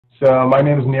So my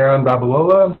name is Niran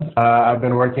Babalola. I've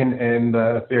been working in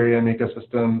the Ethereum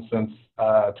ecosystem since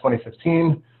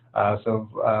 2015.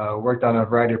 Worked on a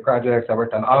variety of projects. I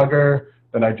worked on Augur,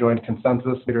 then I joined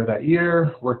Consensus later that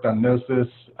year, worked on Gnosis,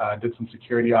 did some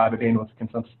security auditing with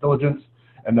Consensus Diligence,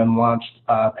 and then launched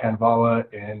Panvala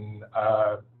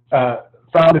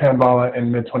founded Panvala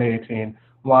in mid-2018,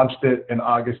 launched it in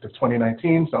August of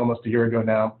 2019, so almost a year ago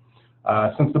now.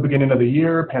 Since the beginning of the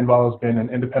year, Panvala has been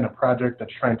an independent project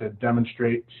that's trying to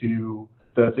demonstrate to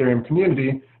the Ethereum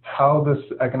community how this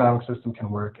economic system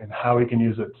can work and how we can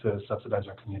use it to subsidize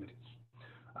our communities.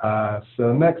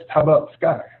 So next, how about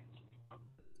Sky?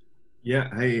 Yeah,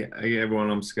 hey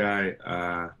everyone, I'm Sky.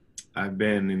 I've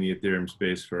been in the Ethereum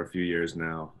space for a few years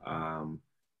now.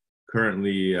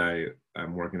 Currently,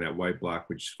 I'm working at Whiteblock,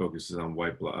 which focuses on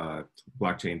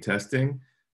blockchain testing,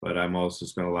 but I'm also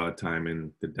spent a lot of time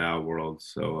in the DAO world.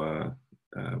 So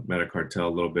Metacartel a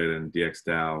little bit in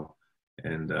DXDAO,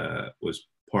 and was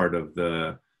part of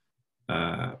the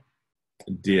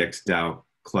DXDAO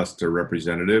cluster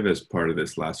representative as part of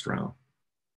this last round.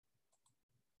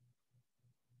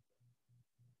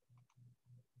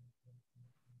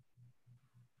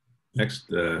 Next,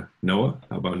 Noah.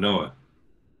 How about Noah?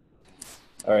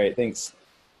 All right, thanks.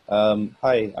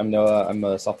 Hi, I'm Noah. I'm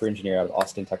a software engineer out of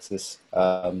Austin, Texas.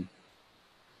 I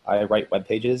write web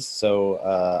pages, so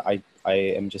I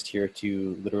am just here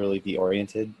to literally be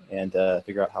oriented and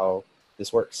figure out how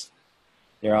this works.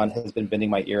 Niran has been bending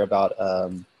my ear about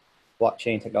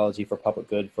blockchain technology for public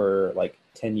good for like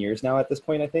 10 years now at this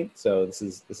point, I think. So this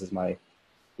is my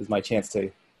chance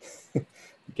to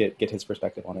get his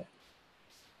perspective on it.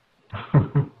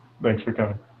 Thanks for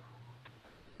coming.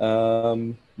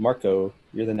 Marco,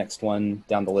 you're the next one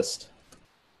down the list.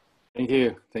 Thank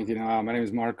you. My name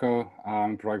is Marco.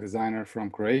 I'm a product designer from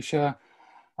Croatia.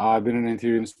 I've been in the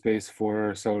Ethereum space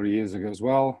for several years ago as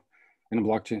well. In the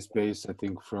blockchain space, I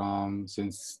think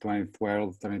since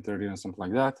 2012, 2013 or something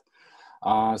like that.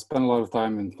 I spent a lot of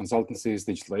time in consultancies,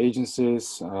 digital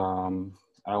agencies.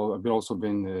 I've also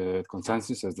been at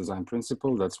Consensus as design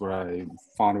principal. That's where I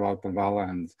found about Panvala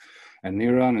and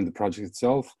Niran and the project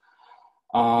itself.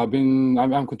 I'm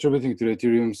contributing to the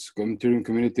Ethereum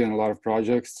community and a lot of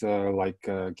projects like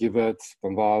Givet,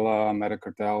 Panvala,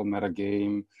 Metacartel,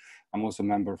 Metagame. I'm also a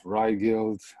member of Riot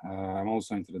Guild. I'm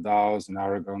also into the DAOs and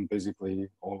Aragon, basically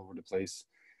all over the place.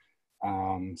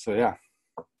 So yeah,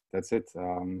 that's it.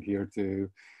 I'm here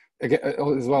to, again,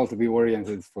 as well, to be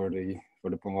oriented for the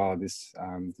Panvala this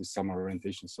summer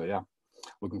orientation. So yeah,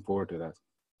 looking forward to that.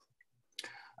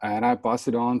 And I pass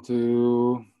it on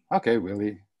to, okay,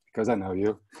 Willie, because I know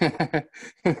you.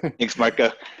 Thanks, Marco.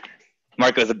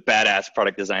 Marco is a badass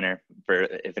product designer,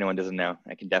 if anyone doesn't know.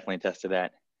 I can definitely attest to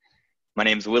that. My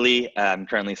name's Willie. I'm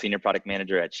currently senior product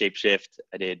manager at Shapeshift.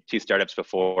 I did 2 startups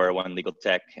before, one legal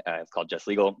tech. It's called Just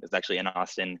Legal. It's actually in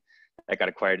Austin. That got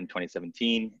acquired in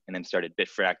 2017, and then started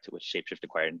Bitfract, which Shapeshift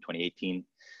acquired in 2018.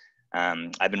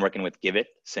 I've been working with Givet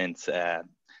since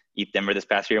ETH Denver this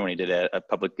past year when he did a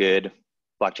public good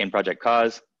blockchain project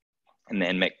cause, and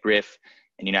then met Griff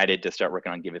and United to start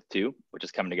working on Givet 2, which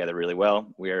is coming together really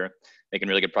well. We're making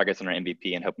really good progress on our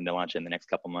MVP and hoping to launch it in the next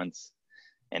couple months.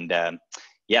 And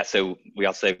yeah, so we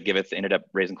also Givet ended up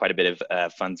raising quite a bit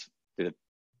of funds through the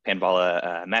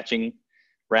Panvala matching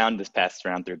round this past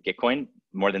round through Gitcoin,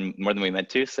 more than we meant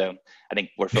to. So I think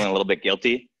we're feeling a little bit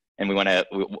guilty, and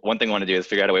one thing we want to do is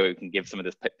figure out a way we can give some of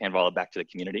this Panvala back to the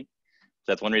community.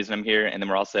 So that's one reason I'm here. And then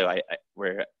we're also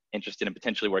we're interested in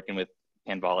potentially working with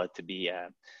Panvala to be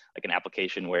like an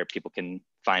application where people can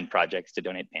find projects to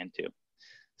donate Pan to.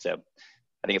 So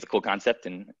I think it's a cool concept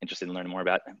and interested in learning more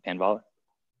about Panvala.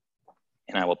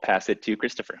 And I will pass it to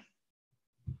Christopher.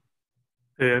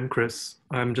 Hey, I'm Chris.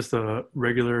 I'm just a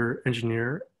regular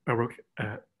engineer. I work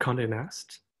at Condé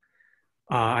Nast.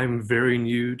 I'm very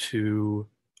new to,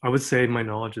 I would say my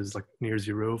knowledge is like near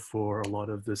zero for a lot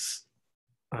of this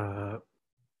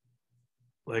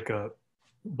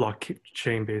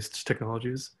blockchain-based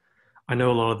technologies. I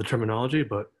know a lot of the terminology,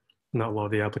 but not a lot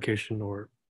of the application or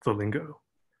the lingo.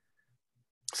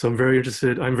 So I'm very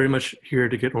interested. I'm very much here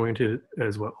to get oriented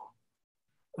as well.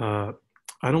 I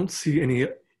don't see any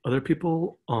other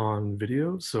people on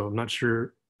video, so I'm not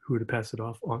sure who to pass it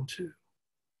off on to.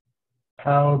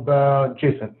 How about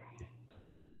Jason?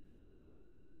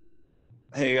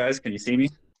 Hey guys, can you see me?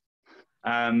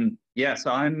 Yeah,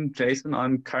 so I'm Jason.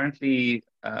 I'm currently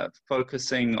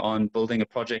focusing on building a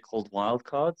project called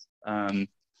Wildcards.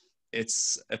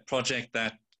 It's a project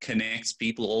that connects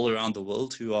people all around the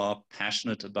world who are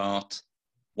passionate about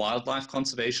wildlife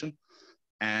conservation.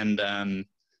 And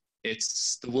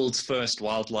it's the world's first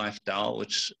wildlife DAO,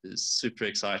 which is super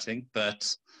exciting.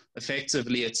 But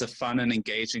effectively it's a fun and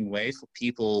engaging way for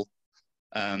people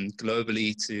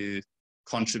globally to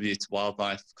contribute to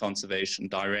wildlife conservation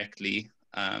directly,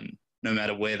 no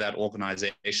matter where that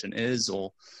organization is,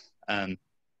 or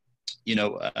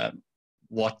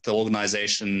what the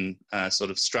organization sort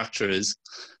of structure is.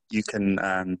 You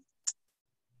can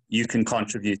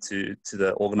contribute to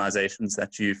the organizations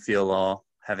that you feel are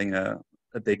having a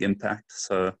big impact.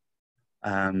 So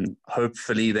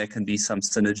hopefully there can be some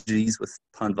synergies with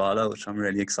Panvala, which I'm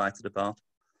really excited about.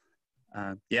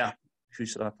 Yeah, who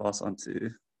should I pass on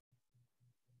to?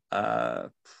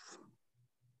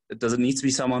 Does it need to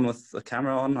be someone with a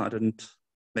camera on? I didn't.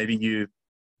 Maybe you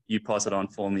pass it on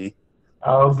for me.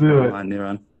 I'll do it.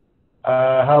 Niran.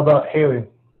 How about Haley?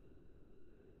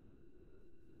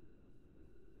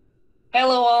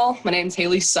 Hello all, my name is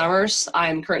Haley Summers.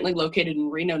 I'm currently located in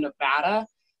Reno, Nevada.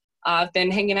 I've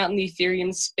been hanging out in the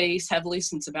Ethereum space heavily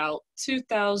since about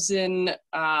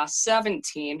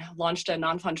 2017. Launched a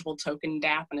non-fungible token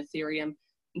dApp in Ethereum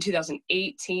in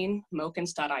 2018,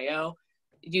 Mokins.io.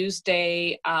 Used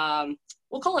a,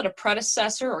 we'll call it a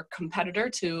predecessor or competitor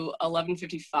to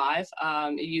 1155.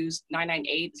 It used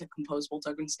 998 as a composable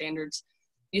token standards.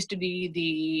 Used to be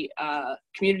the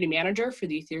community manager for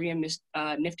the Ethereum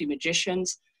Nifty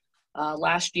Magicians.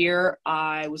 Last year,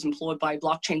 I was employed by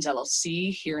Blockchains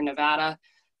LLC here in Nevada,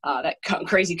 that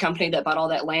crazy company that bought all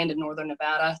that land in northern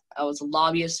Nevada. I was a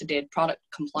lobbyist who did product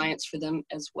compliance for them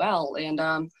as well. And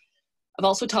I've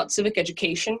also taught civic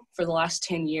education for the last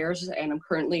 10 years, and I'm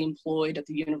currently employed at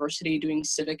the university doing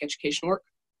civic education work.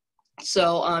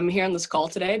 So I'm here on this call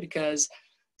today because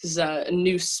this is a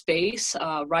new space,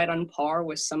 right on par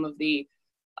with some of the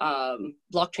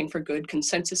blockchain for good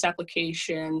consensus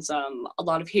applications. A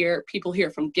lot of people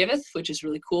here from Giveth, which is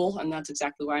really cool, and that's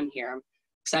exactly why I'm here. I'm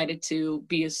excited to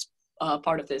be as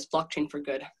part of this blockchain for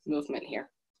good movement here.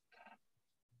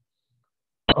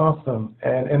 Awesome.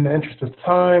 And in the interest of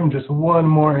time, just one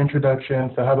more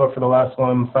introduction. So how about for the last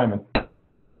one, Simon?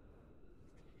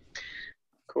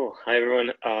 Cool. Hi,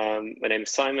 everyone. My name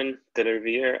is Simon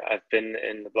Delariviere. I've been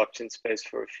in the blockchain space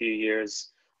for a few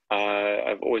years.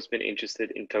 I've always been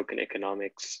interested in token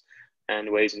economics and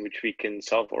ways in which we can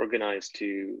self-organize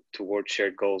towards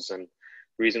shared goals. And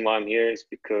the reason why I'm here is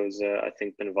because I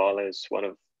think Panvala is one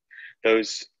of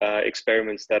those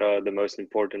experiments that are the most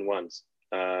important ones.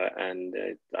 And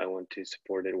I want to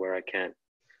support it where I can.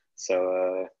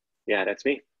 So yeah, that's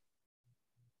me.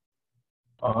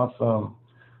 Awesome.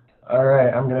 All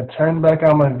right, I'm going to turn back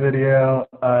on my video.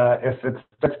 If it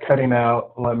starts cutting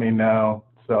out, let me know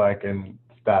so I can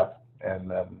stop, and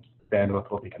then bandwidth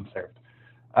will be conserved.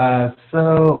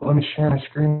 So let me share my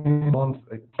screen once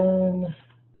again.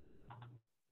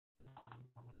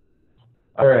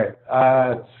 All right,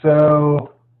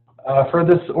 for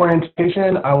this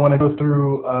orientation, I want to go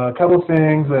through a couple of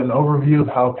things, an overview of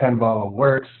how Panvala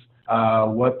works,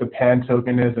 what the Pan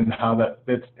token is and how that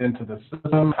fits into the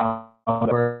system,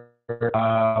 where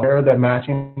the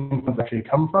matching funds actually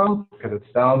come from, because it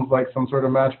sounds like some sort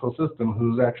of magical system.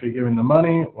 Who's actually giving the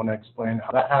money? I want to explain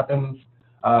how that happens,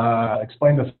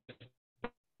 explain the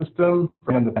system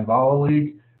in the Panvala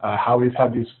League, how we've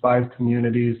had these 5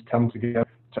 communities come together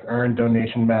to earn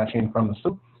donation matching from the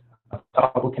system.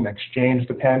 People can exchange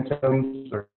the Pan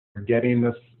tokens or getting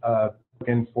this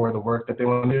token for the work that they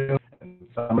want to do, and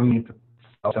some need to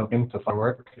sell tokens to find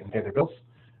work and pay their bills.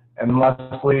 And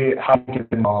lastly, how to get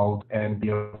involved and be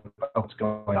aware of what's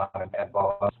going on in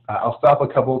Panvala. I'll stop a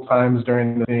couple times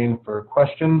during the thing for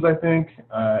questions, I think,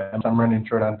 and I'm running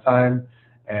short on time.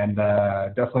 And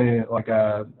definitely, like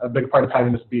a big part of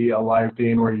having this be a live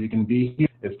thing where you can be here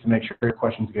is to make sure your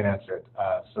questions get answered.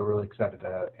 So really excited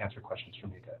to answer questions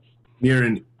from you guys.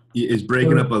 Niran is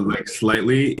breaking up like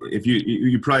slightly. If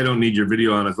you probably don't need your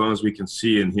video on as long as we can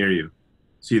see and hear you,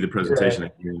 see the presentation.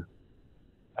 Right.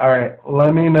 All right,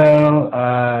 let me know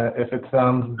if it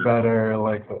sounds better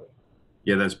like this.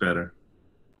 Yeah, that's better.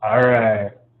 All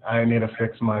right, I need to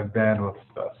fix my bandwidth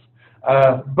stuff.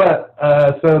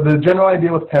 So the general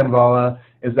idea with Panvala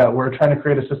is that we're trying to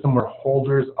create a system where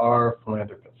holders are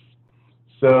philanthropists.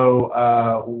 So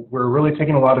we're really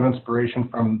taking a lot of inspiration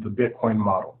from the Bitcoin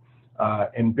model.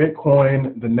 In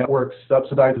Bitcoin, the network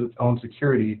subsidizes its own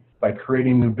security by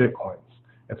creating new Bitcoins.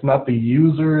 It's not the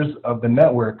users of the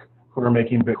network who are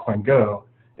making Bitcoin go.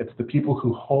 It's the people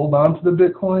who hold on to the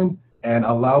Bitcoin and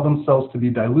allow themselves to be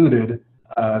diluted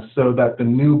so that the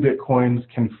new Bitcoins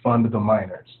can fund the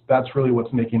miners. That's really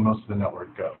what's making most of the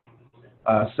network go.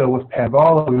 So with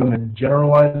Panvala, we want to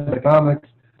generalize economics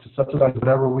to subsidize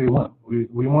whatever we want.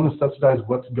 We want to subsidize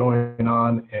what's going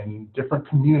on in different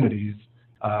communities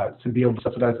to be able to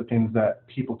subsidize the things that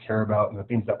people care about and the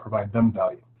things that provide them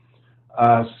value.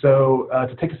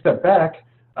 To take a step back,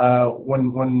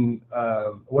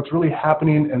 what's really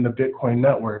happening in the Bitcoin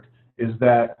network is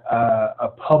that a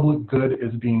public good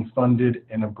is being funded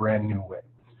in a brand new way.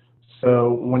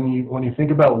 So when you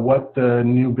think about what the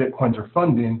new Bitcoins are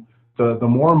funding, the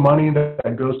more money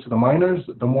that goes to the miners,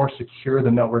 the more secure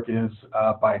the network is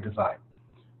by design.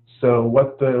 So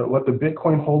what the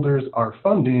Bitcoin holders are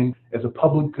funding is a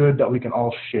public good that we can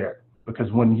all share.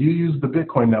 Because when you use the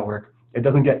Bitcoin network, it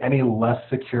doesn't get any less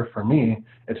secure for me.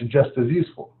 It's just as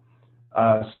useful.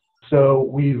 So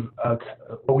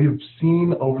what we've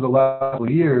seen over the last couple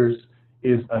of years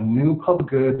is a new public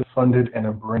good funded in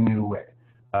a brand new way.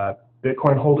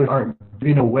 Bitcoin holders aren't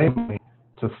giving away money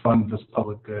to fund this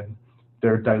public good.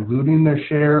 They're diluting their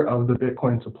share of the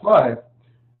Bitcoin supply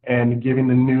and giving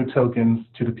the new tokens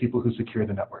to the people who secure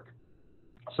the network.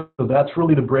 So that's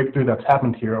really the breakthrough that's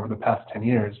happened here over the past 10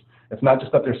 years. It's not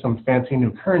just that there's some fancy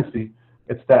new currency,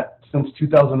 it's that since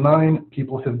 2009,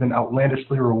 people have been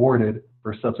outlandishly rewarded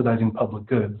for subsidizing public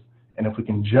goods. And if we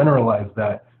can generalize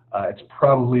that, it's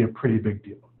probably a pretty big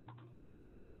deal.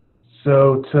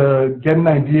 So to get an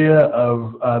idea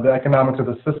of the economics of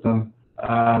the system,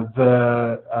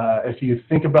 if you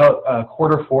think about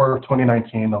Q4 of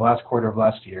 2019, the last quarter of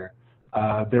last year,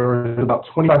 there were about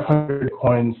 2,500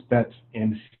 coins spent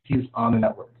in fees on the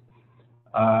network.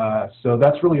 So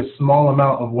that's really a small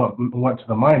amount of what went to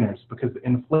the miners, because the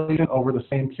inflation over the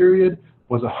same period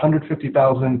was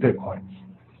 150,000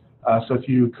 Bitcoins. So if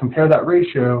you compare that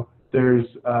ratio, there's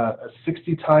a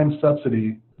 60 times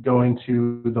subsidy going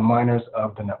to the miners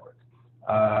of the network.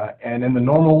 And in the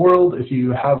normal world, if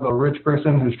you have a rich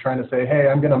person who's trying to say, hey,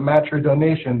 I'm going to match your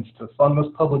donations to fund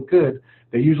this public good,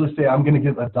 they usually say, I'm going to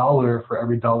give $1 for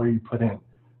every dollar you put in.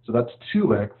 So that's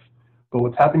 2x. But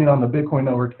what's happening on the Bitcoin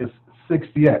network is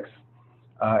 60x.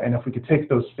 And if we could take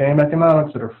those same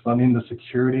economics that are funding the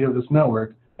security of this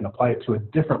network and apply it to a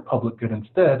different public good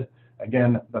instead,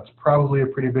 again, that's probably a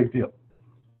pretty big deal.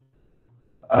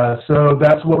 So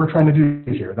that's what we're trying to do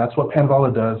here. That's what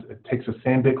Panvala does. It takes the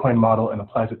same Bitcoin model and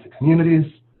applies it to communities.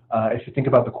 If you think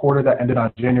about the quarter that ended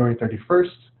on January 31st,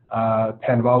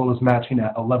 Panvala was matching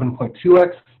at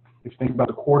 11.2x. If you think about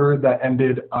the quarter that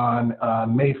ended on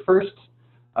May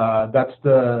 1st, that's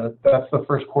the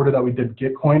first quarter that we did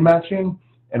Gitcoin matching,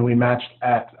 and we matched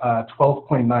at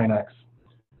 12.9x.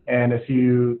 And if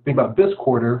you think about this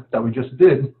quarter that we just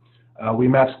did, we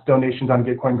matched donations on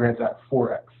Gitcoin grants at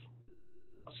 4x.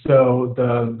 So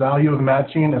the value of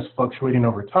matching is fluctuating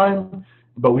over time,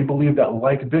 but we believe that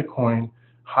like Bitcoin,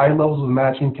 high levels of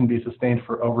matching can be sustained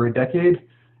for over a decade,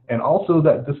 and also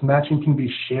that this matching can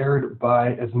be shared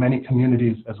by as many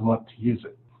communities as want to use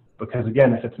it. Because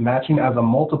again, if it's matching as a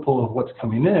multiple of what's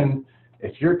coming in,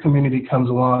 if your community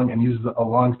comes along and uses it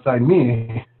alongside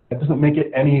me, it doesn't make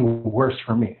it any worse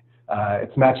for me.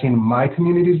 It's matching my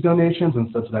community's donations and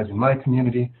subsidizing my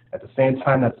community. At the same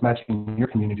time, that's matching your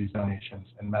community's donations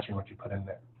and matching what you put in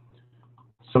there.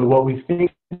 So what we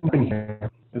think here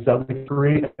is that we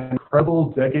create an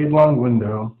incredible decade-long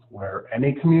window where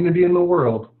any community in the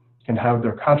world can have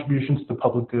their contributions to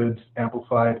public goods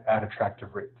amplified at attractive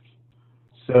rates.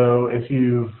 So if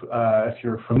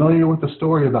you're familiar with the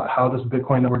story about how this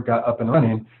Bitcoin network got up and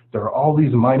running, there are all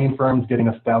these mining firms getting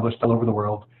established all over the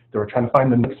world. They were trying to find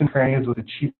the nooks and crannies with the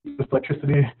cheapest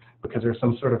electricity because there's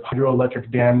some sort of hydroelectric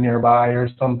dam nearby or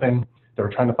something. They were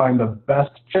trying to find the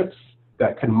best chips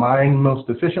that could mine most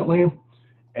efficiently,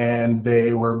 and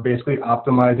they were basically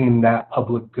optimizing that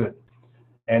public good.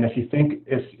 And if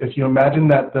you imagine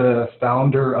that the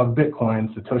founder of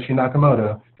Bitcoin, Satoshi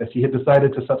Nakamoto, if he had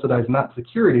decided to subsidize not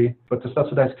security, but to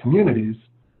subsidize communities,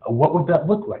 what would that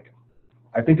look like?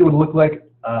 I think it would look like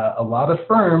a lot of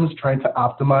firms trying to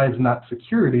optimize not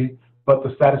security, but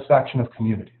the satisfaction of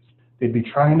communities. They'd be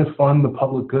trying to fund the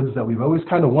public goods that we've always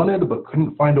kind of wanted, but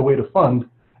couldn't find a way to fund,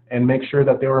 and make sure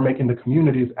that they were making the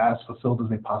communities as fulfilled as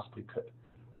they possibly could.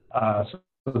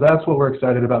 So that's what we're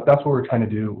excited about. That's what we're trying to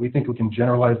do. We think we can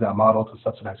generalize that model to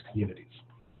subsidize communities.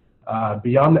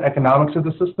 Beyond the economics of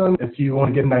the system, if you want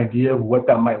to get an idea of what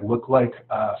that might look like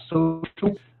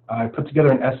socially, I put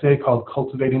together an essay called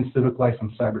Cultivating Civic Life in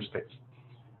Cyberspace.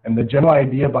 And the general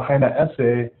idea behind that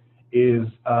essay is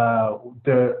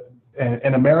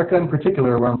in America in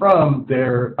particular, where I'm from,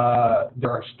 there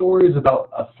are stories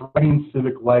about a thriving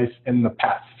civic life in the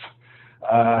past.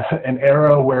 An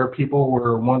era where people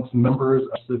were once members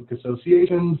of civic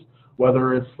associations,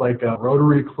 whether it's like a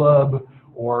Rotary Club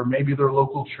or maybe their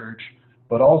local church,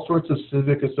 but all sorts of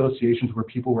civic associations where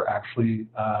people were actually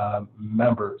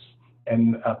members.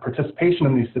 And participation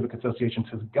in these civic associations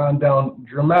has gone down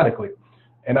dramatically.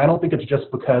 And I don't think it's just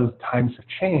because times have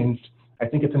changed. I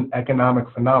think it's an economic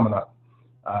phenomenon.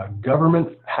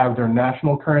 Governments have their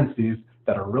national currencies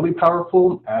that are really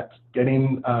powerful at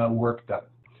getting work done.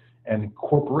 And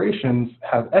corporations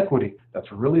have equity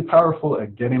that's really powerful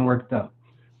at getting work done.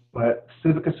 But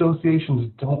civic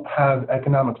associations don't have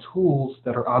economic tools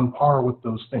that are on par with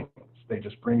those things. They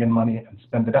just bring in money and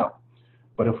spend it out.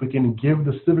 But if we can give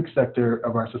the civic sector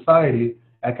of our society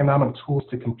economic tools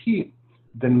to compete,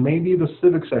 then maybe the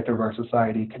civic sector of our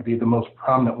society could be the most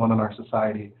prominent one in our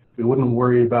society. We wouldn't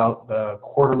worry about the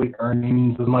quarterly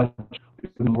earnings as much. We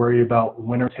wouldn't worry about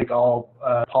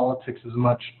winner-take-all politics as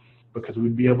much, because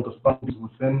we'd be able to fund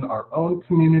within our own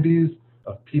communities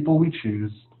of people we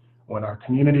choose. When our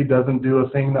community doesn't do a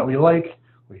thing that we like,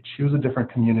 we choose a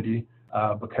different community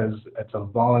because it's a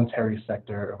voluntary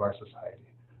sector of our society.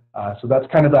 So that's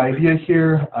kind of the idea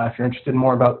here. If you're interested in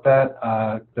more about that,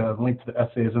 the link to the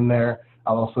essay is in there.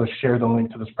 I'll also share the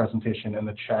link to this presentation in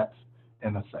the chat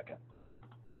in a second.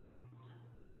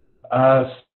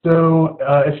 So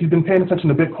if you've been paying attention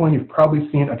to Bitcoin, you've probably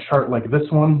seen a chart like this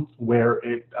one, where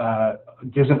it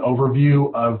gives an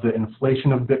overview of the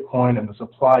inflation of Bitcoin and the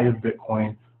supply of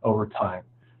Bitcoin over time.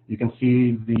 You can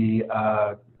see the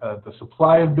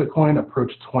supply of Bitcoin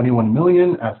approach 21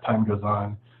 million as time goes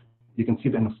on. You can see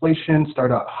the inflation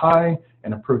start out high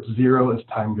and approach 0 as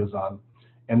time goes on.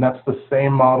 And that's the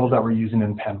same model that we're using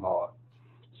in Panvala.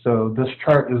 So this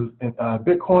chart is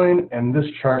Bitcoin, and this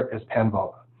chart is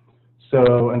Panvala.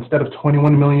 So instead of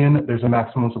 21 million, there's a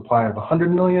maximum supply of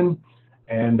 100 million,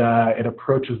 and it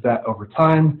approaches that over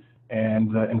time.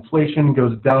 And the inflation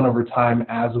goes down over time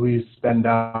as we spend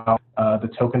out the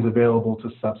tokens available to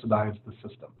subsidize the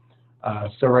system.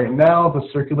 So right now, the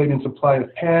circulating supply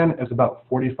of Pan is about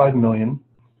 45 million.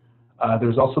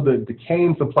 There's also the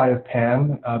decaying supply of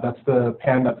Pan. That's the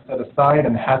Pan that's set aside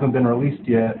and hasn't been released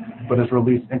yet, but is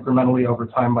released incrementally over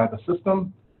time by the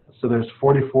system. So there's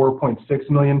 44.6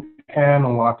 million Pan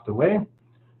locked away.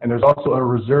 And there's also a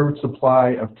reserved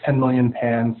supply of 10 million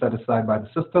Pan set aside by the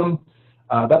system.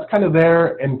 That's kind of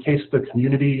there in case the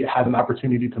community has an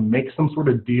opportunity to make some sort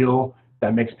of deal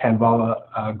that makes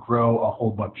Panvala grow a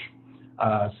whole bunch.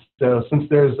 So since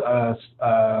there's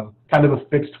kind of a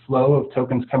fixed flow of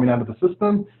tokens coming out of the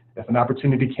system, if an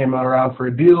opportunity came around for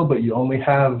a deal, but you only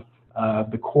have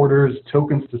the quarter's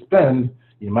tokens to spend,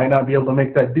 you might not be able to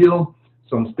make that deal.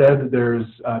 So instead, there's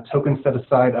tokens set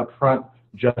aside up front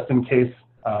just in case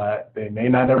they may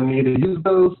not ever need to use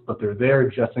those, but they're there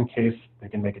just in case they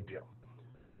can make a deal.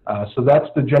 So that's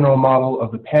the general model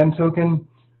of the Pan token.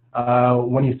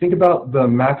 When you think about the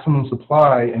maximum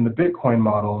supply in the Bitcoin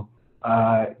model,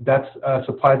 that's a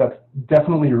supply that's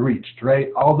definitely reached, right?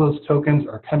 All those tokens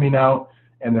are coming out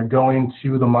and they're going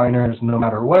to the miners no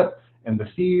matter what, and the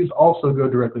fees also go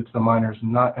directly to the miners,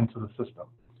 not into the system.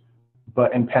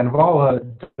 But in Panvala,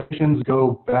 donations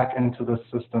go back into the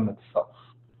system itself.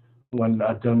 When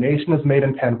a donation is made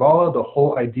in Panvala, the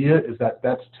whole idea is that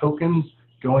that's tokens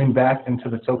going back into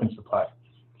the token supply.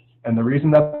 And the reason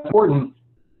that's important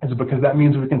is because that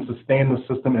means we can sustain the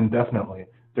system indefinitely.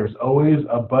 There's always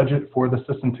a budget for the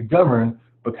system to govern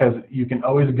because you can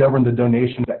always govern the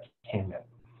donation that came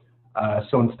in.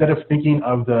 So instead of thinking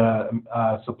of the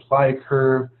supply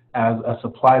curve as a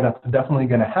supply that's definitely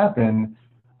going to happen,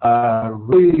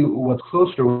 really what's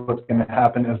closer to what's going to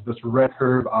happen is this red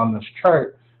curve on this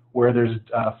chart, where there's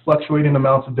fluctuating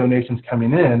amounts of donations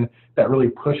coming in that really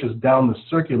pushes down the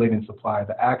circulating supply.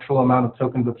 The actual amount of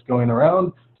tokens that's going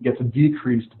around gets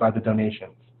decreased by the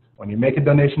donations. When you make a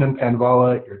donation in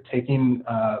Panvala, you're taking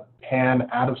Pan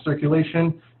out of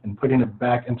circulation and putting it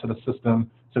back into the system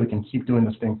so we can keep doing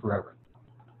this thing forever.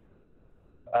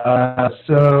 As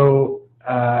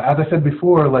I said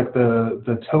before, like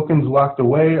the tokens locked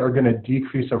away are going to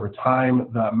decrease over time.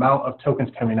 The amount of tokens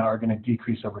coming out are going to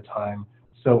decrease over time.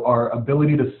 So our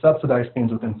ability to subsidize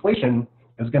things with inflation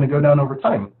is going to go down over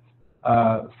time.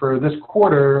 For this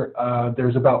quarter,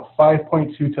 there's about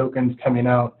 5.2 tokens coming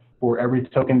out for every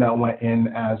token that went in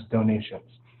as donations.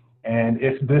 And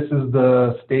if this is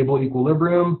the stable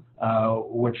equilibrium,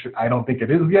 which I don't think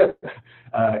it is yet,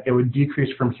 it would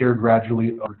decrease from here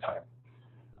gradually over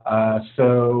time.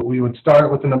 So we would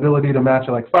start with an ability to match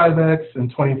at like 5x. In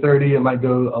 2030, it might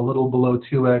go a little below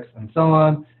 2x and so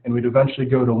on. And we'd eventually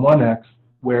go to 1x,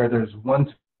 where there's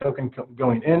one token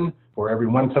going in for every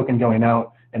one token going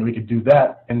out. And we could do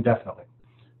that indefinitely.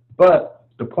 But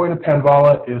the point of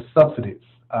Panvala is subsidies.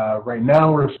 Right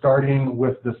now, we're starting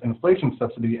with this inflation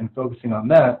subsidy and focusing on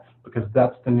that because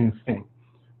that's the new thing.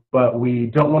 But we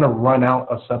don't want to run out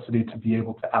of subsidy to be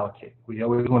able to allocate. We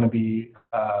always want to be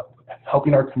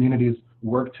helping our communities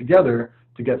work together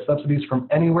to get subsidies from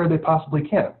anywhere they possibly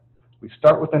can. We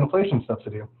start with an inflation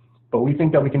subsidy, but we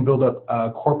think that we can build up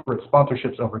corporate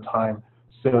sponsorships over time.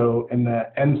 So in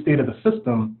the end state of the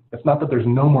system, it's not that there's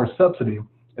no more subsidy,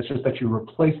 it's just that you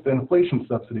replace the inflation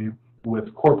subsidy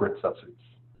with corporate subsidies.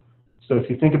 So if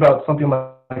you think about something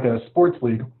like a sports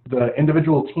league, the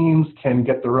individual teams can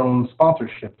get their own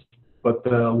sponsorships, but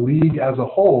the league as a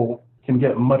whole can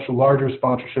get much larger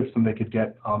sponsorships than they could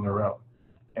get on their own.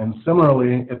 And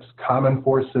similarly, it's common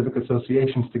for civic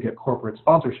associations to get corporate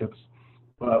sponsorships,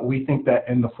 but we think that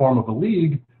in the form of a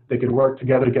league, they could work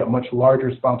together to get much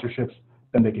larger sponsorships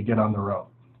than they could get on their own.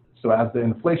 So as the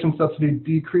inflation subsidy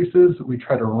decreases, we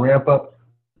try to ramp up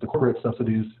the corporate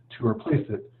subsidies to replace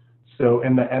it. So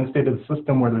in the end state of the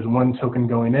system where there's one token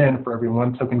going in for every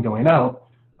one token going out,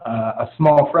 a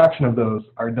small fraction of those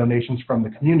are donations from the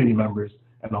community members,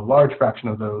 and a large fraction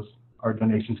of those are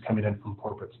donations coming in from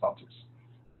corporate sponsors.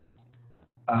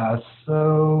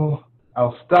 So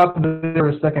I'll stop there for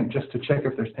a second just to check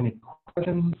if there's any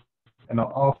questions, and I'll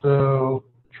also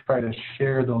try to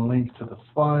share the link to the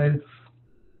slides.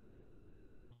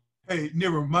 Hey,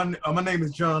 Nira, my name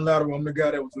is John Lateral. I'm the guy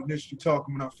that was initially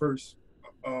talking when I first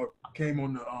came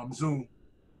on the Zoom.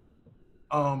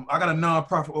 I got a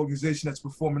nonprofit organization that's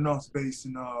performing arts based,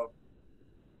 and I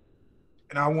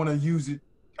want to use it.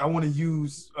 I want to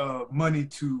use money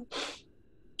to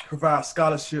provide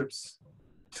scholarships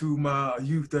to my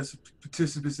youth that's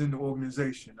participants in the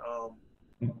organization.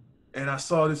 And I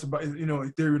saw this about,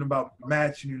 Ethereum about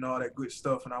matching and all that good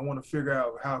stuff, and I want to figure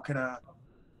out how can I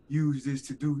use this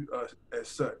to do as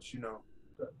such,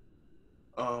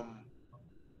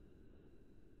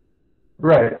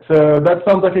 Right, so that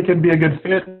sounds like it could be a good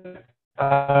fit.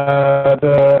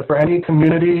 For any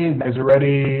community that is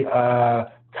already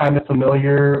kind of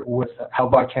familiar with how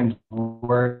blockchains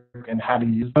work and how to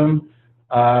use them,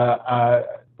 the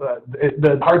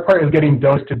hard part is getting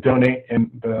donors to donate in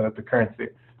the currency.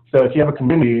 So if you have a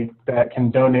community that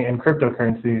can donate in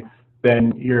cryptocurrency,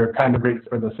 then you're kind of great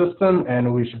for the system,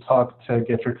 and we should talk to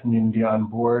get your community on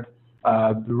board.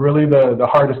 Really the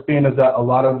hardest thing is that a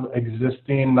lot of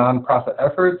existing nonprofit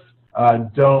efforts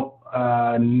don't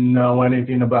know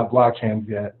anything about blockchains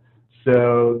yet.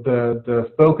 So the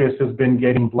focus has been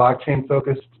getting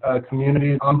blockchain-focused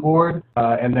communities on board,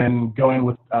 and then going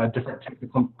with different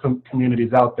technical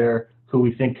communities out there who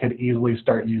we think could easily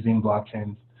start using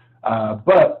blockchains.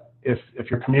 But if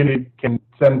your community can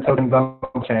send tokens on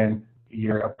blockchain,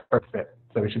 you're a perfect fit.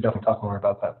 So we should definitely talk more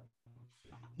about that.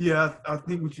 Yeah, I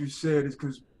think what you said is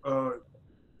because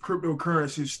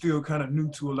cryptocurrency is still kind of new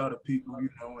to a lot of people, and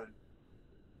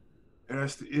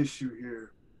that's the issue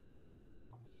here.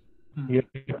 Yeah.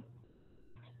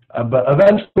 But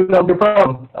eventually that'll be a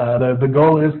problem. The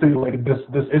goal is to,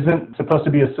 this isn't supposed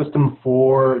to be a system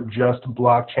for just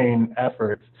blockchain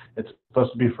efforts. It's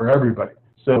supposed to be for everybody.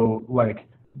 So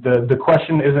the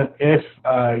question isn't if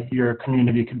your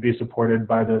community could be supported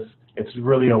by this, it's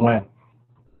really a when.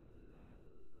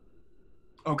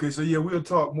 Okay, so yeah, we'll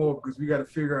talk more because we got to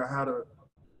figure out how to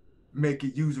make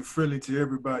it user friendly to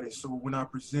everybody. So when I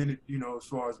present it, as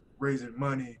far as raising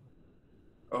money,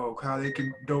 how they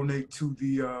can donate to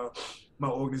the my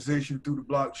organization through the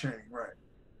blockchain, right?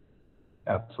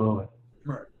 Absolutely.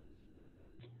 Right.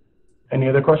 Any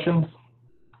other questions?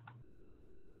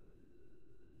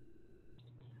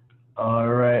 All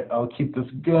right, I'll keep this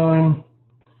going.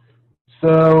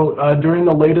 So during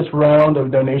the latest round of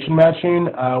donation matching,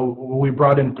 we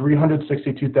brought in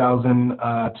 362,000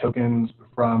 tokens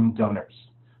from donors.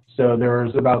 So there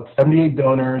was about 78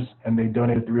 donors, and they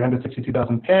donated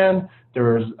 362,000 PAN.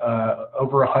 There was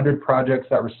over 100 projects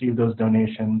that received those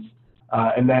donations.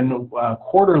 And then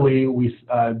quarterly, we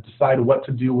decide what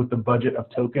to do with the budget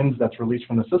of tokens that's released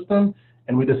from the system.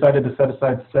 And we decided to set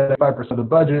aside 75% of the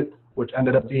budget, which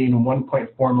ended up being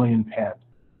 1.4 million PAN.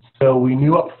 So we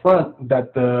knew up front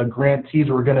that the grantees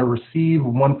were going to receive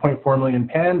 1.4 million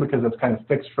PAN because that's kind of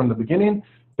fixed from the beginning.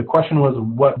 The question was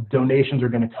what donations are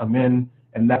going to come in,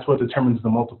 and that's what determines the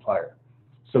multiplier.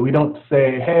 So we don't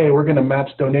say, hey, we're going to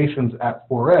match donations at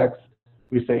 4x.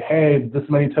 We say, hey, this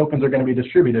many tokens are going to be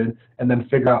distributed, and then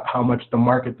figure out how much the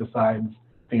market decides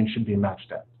things should be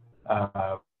matched at.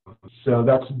 So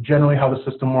that's generally how the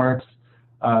system works.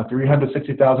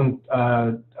 360,000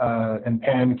 in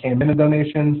PAN came into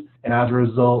donations, and as a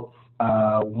result,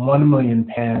 1 million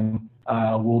PAN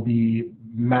will be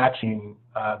matching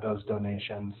those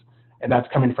donations, and that's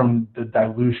coming from the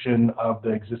dilution of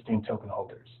the existing token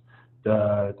holders.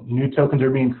 The new tokens are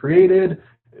being created.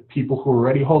 People who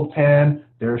already hold PAN,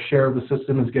 their share of the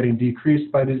system is getting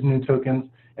decreased by these new tokens,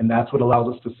 and that's what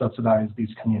allows us to subsidize these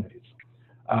communities.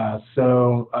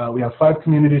 So we have 5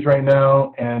 communities right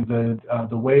now, and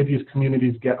the way these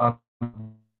communities get on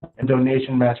and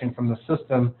donation matching from the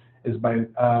system is by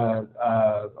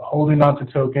holding on to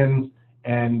tokens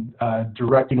and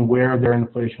directing where their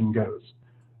inflation goes.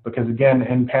 Because again,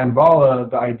 in Panvala,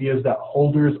 the idea is that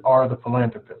holders are the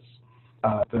philanthropists.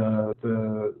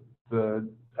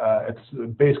 It's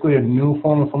basically a new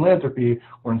form of philanthropy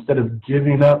where instead of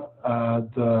giving up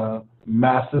the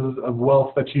masses of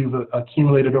wealth that you've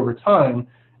accumulated over time,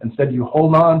 instead you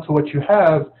hold on to what you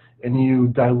have and you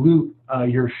dilute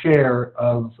your share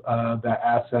of that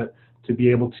asset to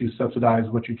be able to subsidize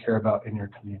what you care about in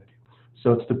your community.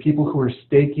 So it's the people who are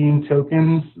staking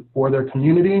tokens for their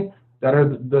community that are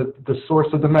the source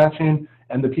of the matching,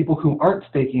 and the people who aren't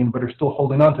staking but are still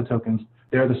holding on to tokens,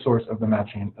 they're the source of the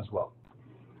matching as well.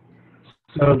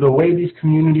 So the way these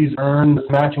communities earn this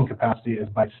matching capacity is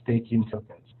by staking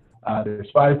tokens. There's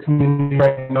 5 communities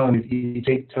right now, and they each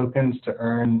take tokens to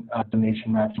earn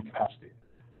donation matching capacity.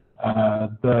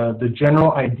 The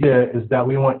general idea is that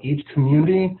we want each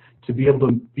community to be able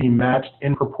to be matched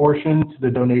in proportion to the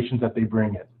donations that they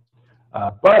bring in.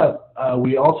 But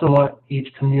we also want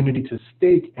each community to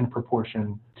stake in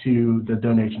proportion to the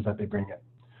donations that they bring in.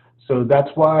 So that's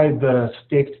why the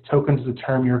staked tokens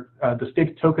determine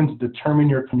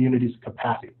your community's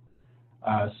capacity.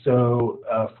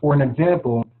 For an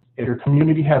example, if your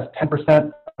community has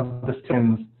 10% of the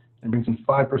tokens and brings in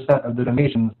 5% of the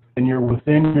donations, then you're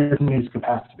within your community's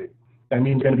capacity. That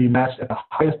means you're going to be matched at the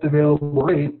highest available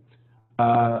rate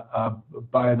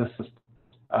by the system.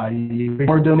 You bring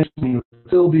more donations, and you will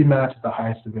still be matched at the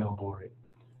highest available rate.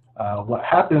 What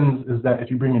happens is that if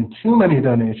you bring in too many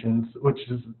donations, which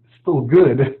is still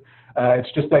good,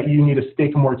 it's just that you need to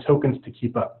stake more tokens to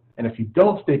keep up. And if you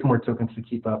don't stake more tokens to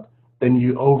keep up, then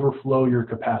you overflow your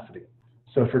capacity.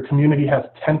 So if your community has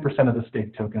 10% of the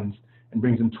stake tokens and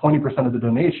brings in 20% of the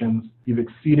donations, you've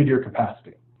exceeded your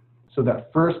capacity. So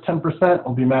that first 10%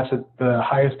 will be matched at the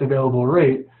highest available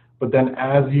rate, but then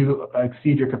as you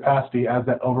exceed your capacity, as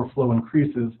that overflow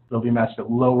increases, they'll be matched at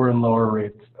lower and lower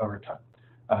rates over time.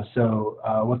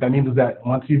 What that means is that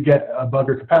once you get above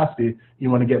your capacity, you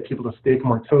want to get people to stake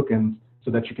more tokens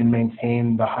so that you can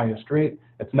maintain the highest rate.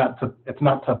 It's not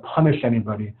to punish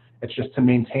anybody. It's just to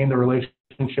maintain the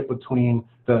relationship between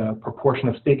the proportion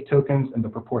of stake tokens and the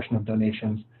proportion of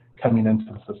donations coming into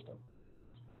the system.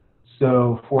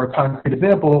 So for a concrete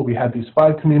example, we had these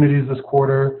 5 communities this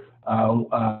quarter.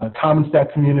 Common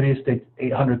Stack community staked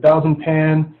 800,000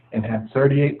 PAN and had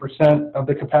 38% of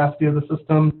the capacity of the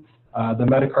system. The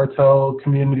Metacartel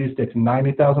community staked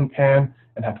 90,000 PAN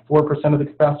and had 4% of the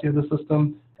capacity of the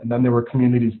system. And then there were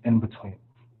communities in between.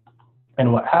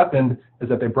 And what happened is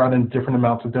that they brought in different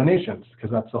amounts of donations,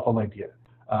 because that's the whole idea.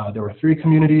 There were 3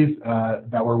 communities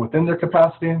that were within their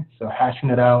capacity. So Hashing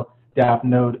It Out, DApp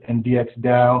Node, and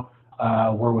DXDAO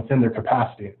were within their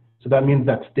capacity. So that means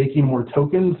that staking more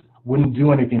tokens wouldn't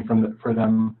do anything for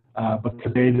them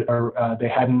because they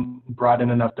hadn't brought in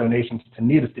enough donations to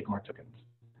need to stake more tokens.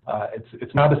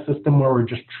 It's not a system where we're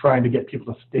just trying to get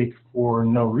people to stake for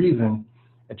no reason.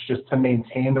 It's just to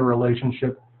maintain the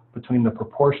relationship between the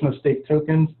proportion of stake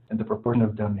tokens and the proportion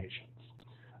of donations.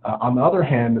 On the other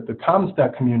hand, the Common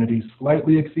Stack community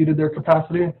slightly exceeded their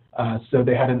capacity, so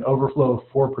they had an overflow of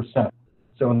 4%.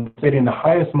 So in stating the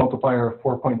highest multiplier of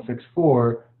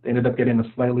 4.64, they ended up getting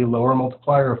a slightly lower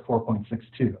multiplier of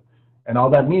 4.62. And all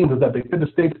that means is that they could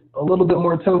have staked a little bit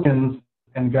more tokens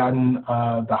and gotten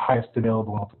the highest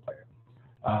available multiplier.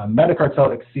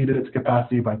 Metacartel exceeded its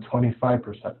capacity by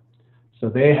 25%. So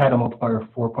they had a multiplier of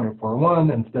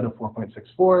 4.41 instead of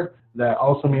 4.64. That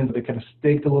also means that they could have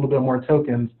staked a little bit more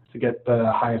tokens to get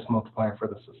the highest multiplier for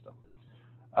the system.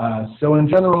 So in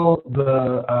general,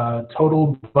 the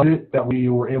total budget that we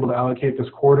were able to allocate this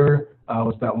quarter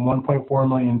was that 1.4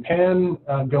 million PAN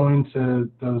going to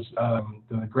those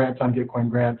the grants on Gitcoin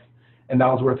grants, and that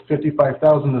was worth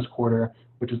 55,000 this quarter,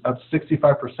 which is up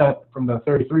 65% from the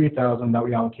 33,000 that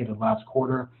we allocated last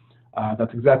quarter.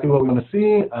 That's exactly what we want to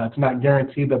see. It's not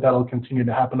guaranteed that that'll continue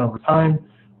to happen over time,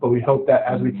 but we hope that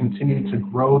as we continue to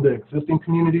grow the existing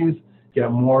communities,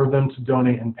 get more of them to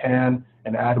donate in PAN,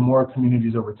 and add more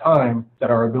communities over time, that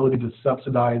our ability to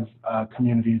subsidize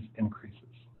communities increases.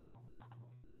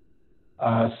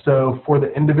 So for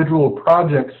the individual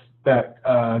projects that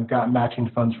got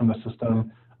matching funds from the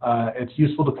system, it's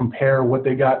useful to compare what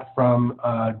they got from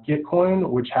Gitcoin,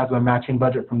 which has a matching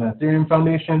budget from the Ethereum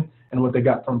Foundation, and what they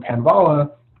got from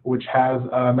Panvala, which has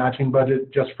a matching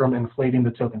budget just from inflating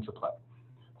the token supply.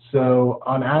 So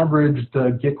on average,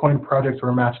 the Gitcoin projects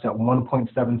were matched at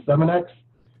 1.77x,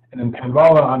 and in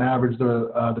Panvala, on average,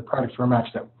 the projects were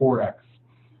matched at 4x.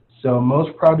 So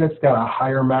most projects got a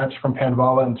higher match from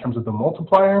Panvala in terms of the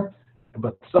multiplier,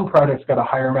 but some projects got a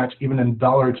higher match even in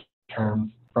dollar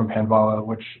terms from Panvala,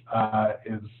 which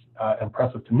is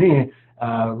impressive to me.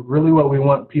 Really what we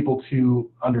want people to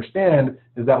understand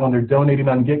is that when they're donating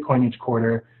on Gitcoin each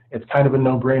quarter, it's kind of a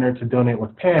no-brainer to donate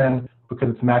with Pan because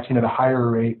it's matching at a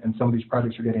higher rate, and some of these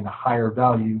projects are getting a higher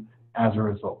value as a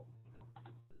result.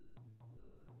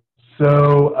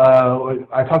 So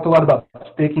I talked a lot about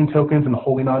staking tokens and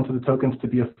holding on to the tokens to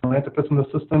be a philanthropist in the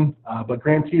system, but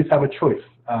grantees have a choice.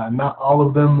 Not all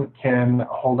of them can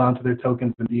hold on to their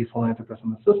tokens and be philanthropists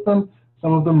in the system.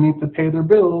 Some of them need to pay their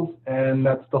bills, and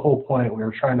that's the whole point.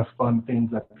 We're trying to fund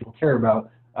things that people care about,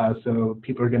 so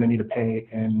people are going to need to pay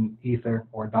in Ether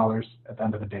or dollars at the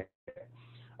end of the day.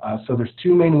 So there's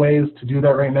two main ways to do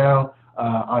that right now.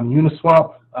 On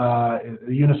Uniswap,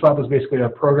 Uniswap is basically a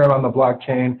program on the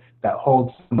blockchain that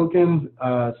holds some tokens,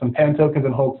 some PAN tokens,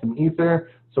 and holds some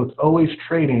Ether. So it's always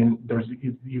trading.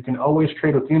 You can always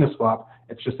trade with Uniswap.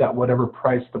 It's just at whatever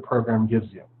price the program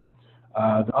gives you.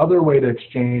 The other way to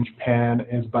exchange PAN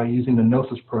is by using the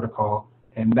Gnosis protocol,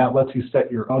 and that lets you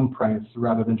set your own price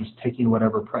rather than just taking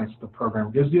whatever price the program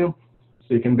gives you.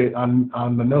 So you can be on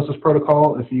the Gnosis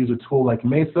protocol, if you use a tool like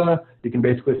Mesa, you can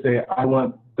basically say, I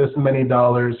want this many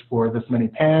dollars for this many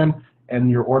PAN, and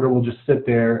your order will just sit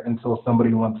there until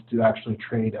somebody wants to actually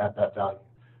trade at that value.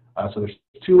 So there's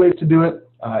two ways to do it.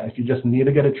 If you just need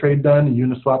to get a trade done,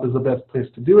 Uniswap is the best place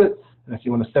to do it. And if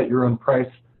you want to set your own price,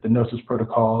 the Gnosis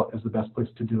protocol is the best place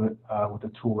to do it with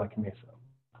a tool like Mesa.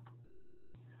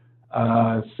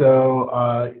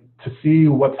 To see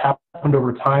what's happened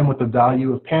over time with the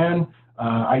value of PAN,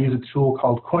 I use a tool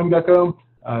called CoinGecko,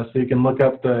 so you can look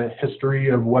up the history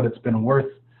of what it's been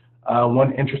worth.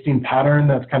 One interesting pattern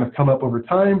that's kind of come up over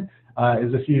time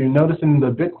is if you notice in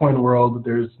the Bitcoin world,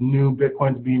 there's new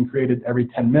Bitcoins being created every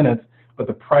 10 minutes, but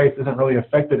the price isn't really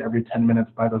affected every 10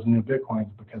 minutes by those new Bitcoins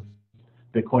because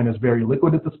Bitcoin is very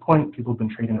liquid at this point. People have been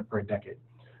trading it for a decade.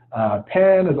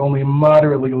 PAN is only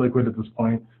moderately liquid at this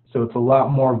point, so it's a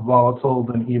lot more volatile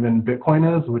than even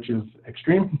Bitcoin is, which is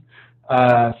extreme.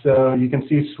 So you can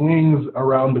see swings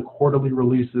around the quarterly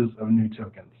releases of new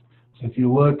tokens. So if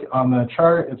you look on the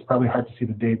chart, it's probably hard to see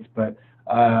the dates, but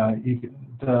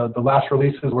the last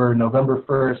releases were November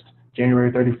 1st,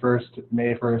 January 31st,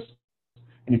 May 1st,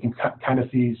 and you can kind of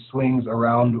see swings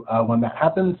around when that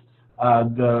happens.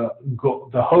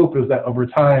 The hope is that over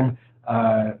time,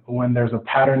 when there's a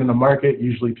pattern in the market,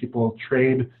 usually people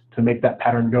trade to make that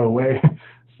pattern go away.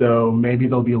 So maybe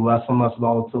there'll be less and less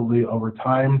volatility over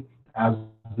time as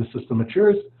the system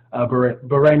matures, but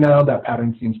right now that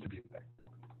pattern seems to be there.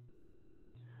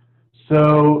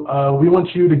 So we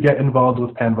want you to get involved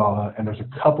with Panvala, and there's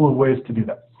a couple of ways to do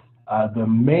that. The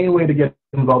main way to get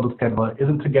involved with Panvala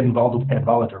isn't to get involved with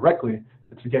Panvala directly,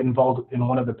 it's to get involved in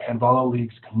one of the Panvala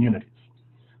League's communities.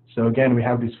 So again, we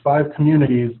have these 5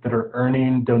 communities that are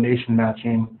earning donation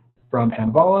matching from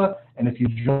Panvala, and if you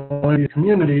join these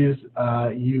communities,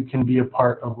 you can be a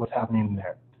part of what's happening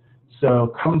there.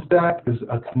 So CommonsStack is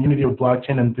a community of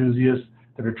blockchain enthusiasts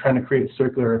that are trying to create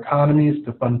circular economies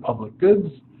to fund public goods.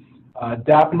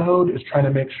 DAppNode is trying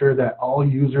to make sure that all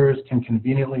users can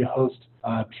conveniently host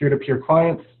peer-to-peer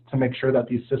clients to make sure that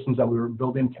these systems that we were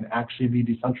building can actually be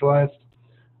decentralized.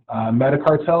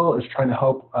 Metacartel is trying to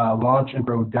help launch and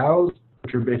grow DAOs,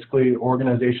 which are basically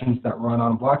organizations that run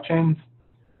on blockchains.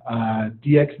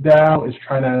 DXDAO is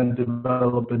trying to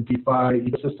develop a DeFi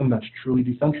ecosystem that's truly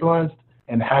decentralized.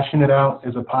 And Hashing It Out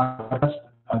is a podcast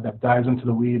that dives into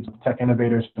the weeds of tech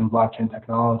innovators and blockchain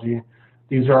technology.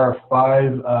 These are our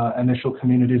 5 initial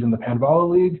communities in the Panvala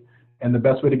League. And the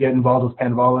best way to get involved with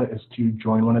Panvala is to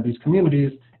join one of these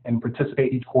communities and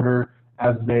participate each quarter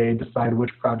as they decide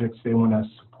which projects they want to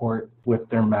support with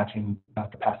their matching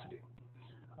capacity.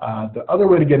 The other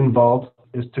way to get involved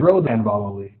is to grow the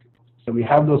Panvala League. So we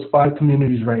have those 5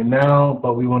 communities right now,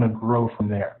 but we want to grow from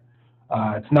there.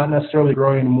 It's not necessarily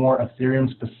growing more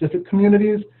Ethereum-specific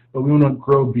communities, but we want to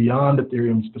grow beyond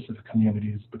Ethereum-specific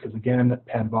communities because, again,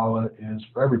 Panvala is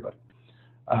for everybody.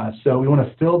 So we want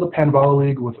to fill the Panvala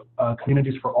League with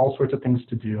communities for all sorts of things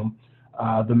to do.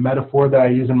 The metaphor that I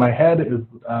use in my head is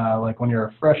like when you're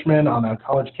a freshman on a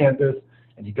college campus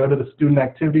and you go to the student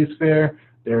activities fair,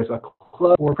 there's a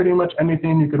club or pretty much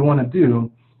anything you could want to do.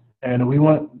 And we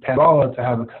want Panvala to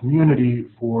have a community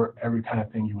for every kind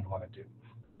of thing you would want to do.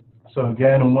 So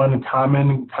again, one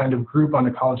common kind of group on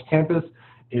a college campus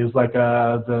is like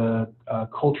the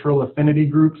cultural affinity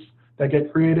groups that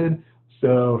get created.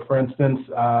 So for instance,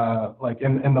 like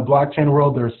in the blockchain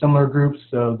world, there are similar groups.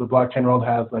 So the blockchain world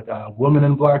has like a woman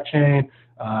in blockchain,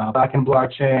 black in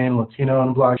blockchain, Latino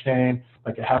in blockchain.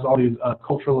 Like it has all these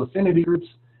cultural affinity groups.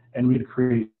 and we'd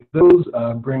create those,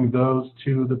 bring those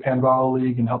to the Panvala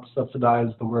League and help subsidize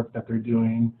the work that they're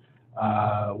doing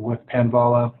with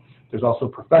Panvala. There's also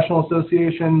professional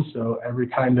associations, so every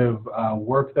kind of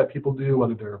work that people do,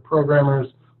 whether they're programmers,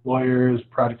 lawyers,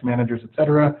 project managers,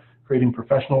 etc., creating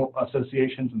professional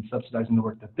associations and subsidizing the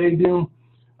work that they do.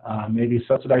 Maybe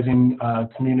subsidizing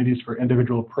communities for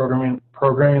individual programming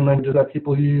languages that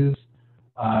people use.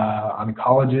 On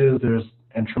colleges, there's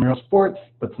intramural sports,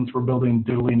 but since we're building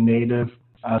digitally native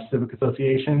civic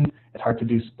associations, it's hard to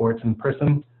do sports in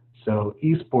person. So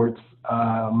esports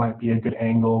might be a good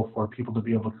angle for people to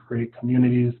be able to create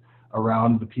communities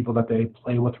around the people that they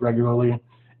play with regularly,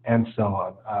 and so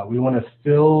on. We want to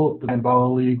fill the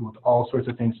Panvala League with all sorts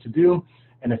of things to do.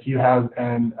 And if you have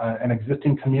an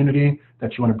existing community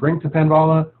that you want to bring to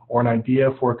Panvala, or an idea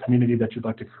for a community that you'd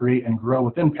like to create and grow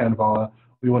within Panvala,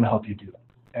 we want to help you do that.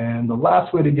 And the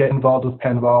last way to get involved with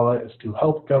Panvala is to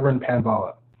help govern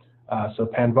Panvala. So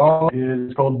Panvala is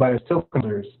controlled by its token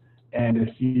holders. And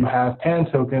if you have Pan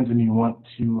tokens and you want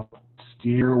to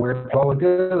steer where Panvala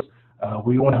goes,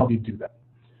 we want to help you do that.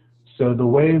 So the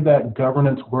way that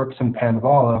governance works in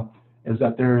Panvala is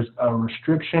that there's a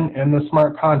restriction in the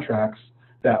smart contracts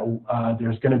that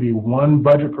there's going to be one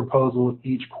budget proposal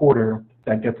each quarter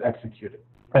that gets executed.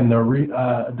 And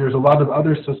there's a lot of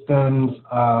other systems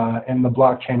in the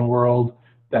blockchain world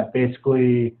that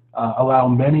basically allow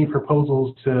many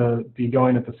proposals to be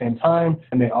going at the same time,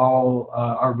 and they all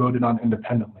are voted on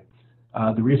independently.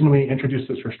 The reason we introduced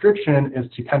this restriction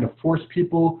is to kind of force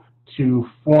people to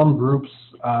form groups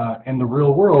in the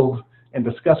real world and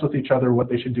discuss with each other what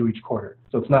they should do each quarter.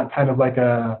 So it's not kind of like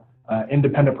a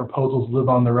independent proposals live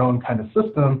on their own kind of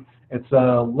system. It's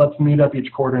a let's meet up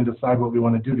each quarter and decide what we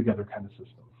want to do together kind of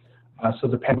system. So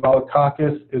the Panvala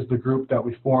Caucus is the group that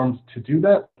we formed to do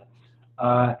that.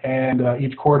 And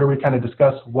each quarter we kind of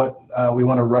discuss what we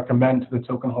want to recommend to the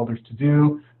token holders to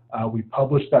do. We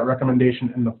publish that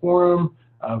recommendation in the forum,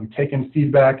 we take in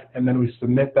feedback, and then we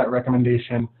submit that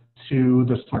recommendation to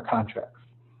the smart contracts.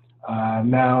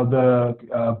 Now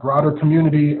the broader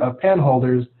community of pan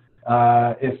holders,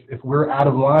 if we're out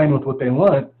of line with what they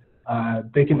want,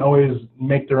 they can always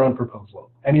make their own proposal.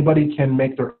 Anybody can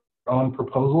make their own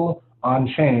proposal on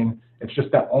chain. It's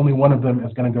just that only one of them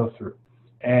is going to go through.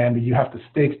 And you have to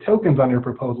stake tokens on your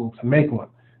proposal to make one.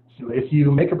 So if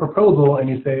you make a proposal and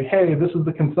you say, hey, this is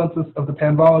the consensus of the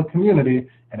Panvala community,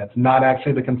 and it's not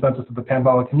actually the consensus of the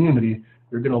Panvala community,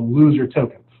 you're going to lose your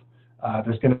tokens.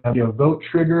 There's going to be a vote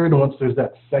triggered once there's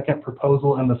that second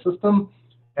proposal in the system,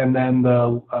 and then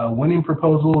the winning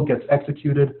proposal gets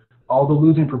executed. All the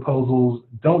losing proposals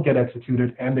don't get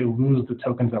executed, and they lose the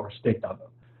tokens that were staked on them.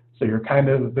 So you're kind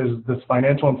of, there's this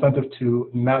financial incentive to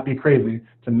not be crazy,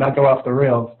 to not go off the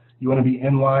rails. You want to be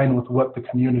in line with what the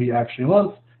community actually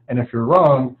wants, and if you're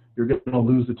wrong, you're going to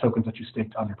lose the tokens that you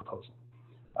staked on your proposal.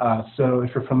 So if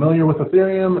you're familiar with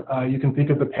Ethereum, you can think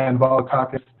of the Panvala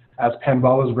Caucus as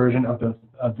Panvala's version of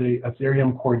the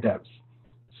Ethereum core devs.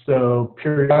 So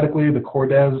periodically, the core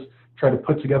devs try to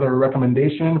put together a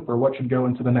recommendation for what should go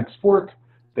into the next fork.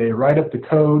 They write up the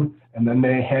code, and then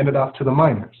they hand it off to the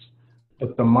miners.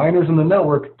 But the miners in the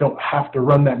network don't have to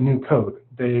run that new code.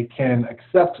 They can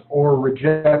accept or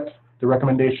reject the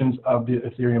recommendations of the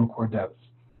Ethereum core devs.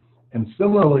 And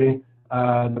similarly,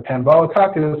 the Panvala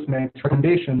Caucus makes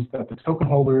recommendations that the token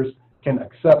holders can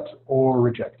accept or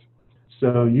reject.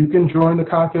 So you can join the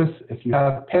caucus if you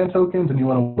have Pan tokens and you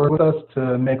want to work with us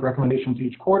to make recommendations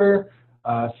each quarter.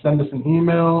 Send us an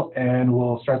email and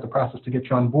we'll start the process to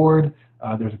get you on board.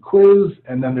 There's a quiz,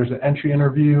 and then there's an entry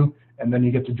interview, and then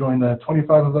you get to join the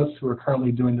 25 of us who are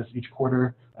currently doing this each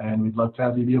quarter, and we'd love to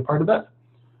have you be a part of that.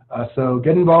 So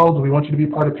get involved. We want you to be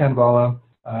part of Panvala.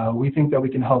 We think that we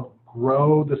can help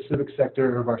grow the civic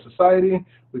sector of our society.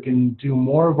 We can do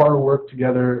more of our work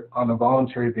together on a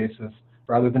voluntary basis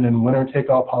rather than in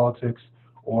winner-take-all politics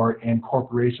or in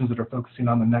corporations that are focusing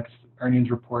on the next earnings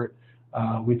report.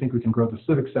 We think we can grow the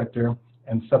civic sector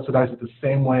and subsidize it the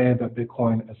same way that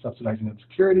Bitcoin is subsidizing its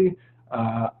security,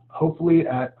 hopefully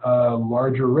at a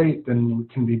larger rate than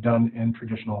can be done in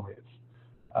traditional ways.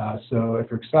 So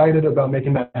if you're excited about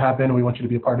making that happen, we want you to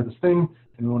be a part of this thing,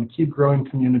 and we want to keep growing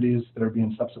communities that are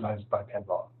being subsidized by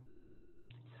Panvala.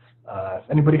 If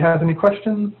anybody has any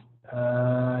questions,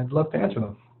 I'd love to answer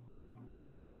them.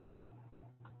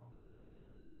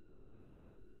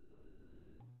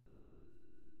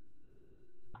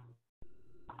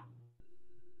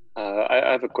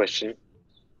 I have a question.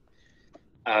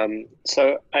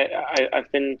 So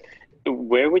I've been,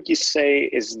 where would you say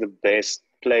is the best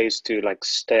place to like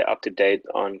stay up to date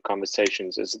on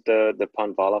conversations? Is it the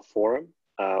Panvala forum,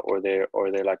 or there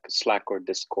like Slack or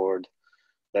Discord?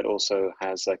 that also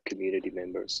has like community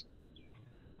members?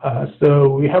 So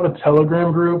we have a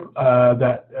Telegram group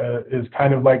that is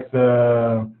kind of like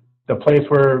the place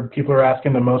where people are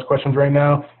asking the most questions right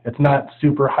now. It's not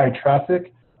super high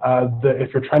traffic.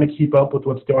 If you're trying to keep up with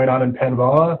what's going on in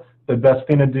Panvala, the best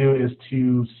thing to do is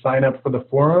to sign up for the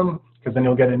forum, because then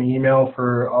you'll get an email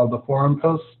for all the forum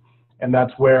posts, and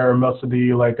that's where most of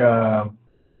the like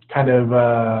kind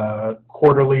of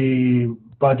quarterly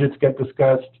budgets get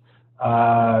discussed.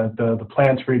 The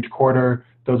plans for each quarter,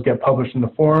 those get published in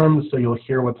the forum, so you'll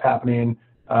hear what's happening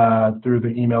through the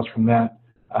emails from that.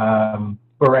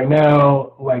 But right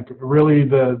now, like really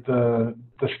the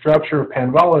structure of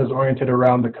Panvala is oriented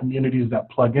around the communities that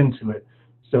plug into it.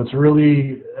 So it's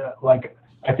really like,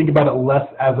 I think about it less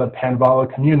as a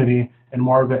Panvala community and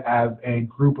more of it as a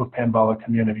group of Panvala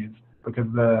communities, because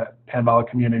the Panvala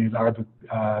communities are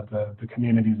the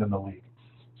communities in the league.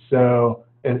 So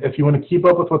if you want to keep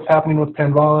up with what's happening with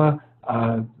Panvala,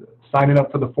 signing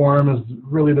up for the forum is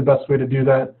really the best way to do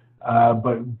that.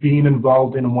 But being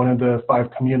involved in one of the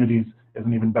 5 communities is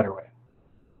an even better way.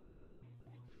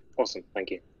 Awesome, thank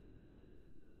you.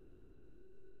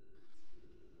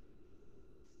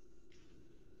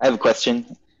 I have a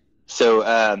question. So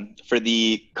for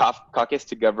the caucus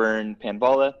to govern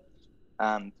Panvala,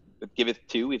 with Giveth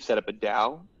 2, we've set up a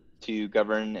DAO to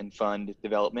govern and fund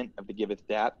development of the Giveth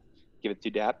 2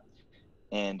 DApp.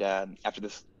 And after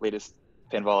this latest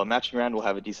Panvala matching round, we'll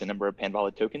have a decent number of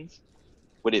Panvala tokens.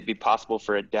 Would it be possible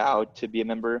for a DAO to be a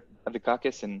member of the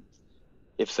caucus? And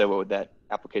if so, what would that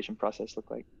application process look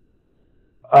like?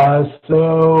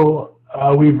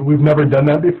 We've never done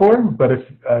that before, but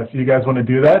if you guys want to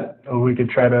do that, we could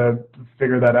try to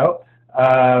figure that out.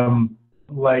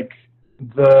 Like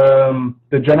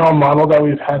the general model that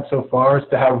we've had so far is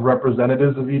to have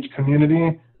representatives of each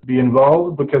community be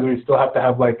involved, because we still have to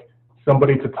have like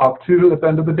somebody to talk to at the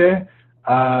end of the day.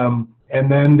 And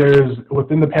then there's,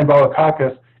 within the Panvala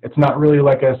caucus, it's not really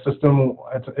like a system,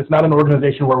 it's not an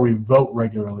organization where we vote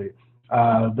regularly.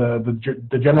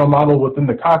 The general model within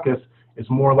the caucus is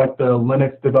more like the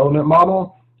Linux development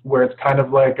model, where it's kind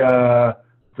of like in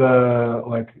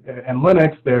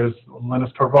Linux, there's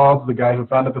Linus Torvalds, the guy who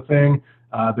founded the thing.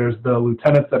 There's the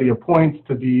lieutenants that he appoints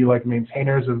to be like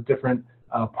maintainers of different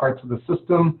parts of the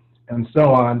system, and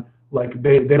so on. Like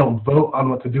they don't vote on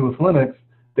what to do with Linux.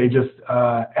 They just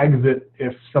exit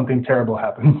if something terrible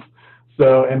happens.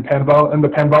 So in the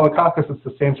Panvala caucus, it's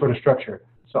the same sort of structure.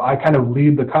 So I kind of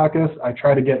lead the caucus. I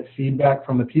try to get feedback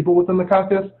from the people within the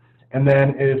caucus. And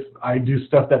then if I do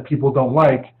stuff that people don't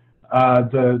like,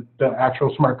 the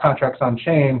actual smart contracts on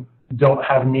chain don't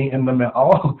have me in them at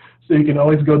all. So you can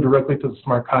always go directly to the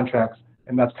smart contracts,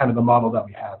 and that's kind of the model that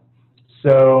we have.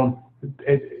 So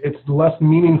it's less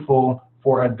meaningful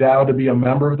for a DAO to be a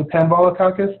member of the Panvala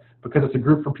caucus, because it's a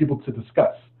group for people to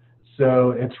discuss.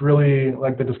 So it's really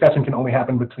like the discussion can only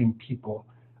happen between people.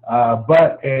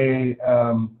 But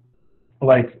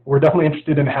we're definitely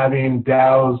interested in having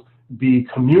DAOs be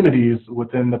communities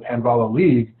within the Panvala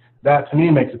League. That to me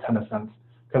makes a ton of sense,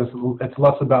 because it's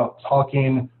less about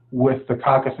talking with the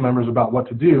caucus members about what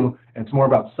to do, and it's more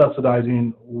about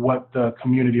subsidizing what the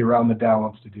community around the DAO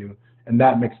wants to do. And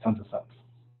that makes tons of sense.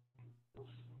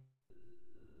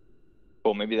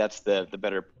 Cool, maybe that's the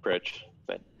better approach,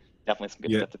 but definitely some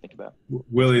good stuff to think about.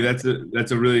 Willie, that's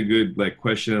a really good like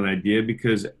question and idea,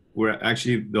 because we're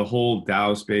actually, the whole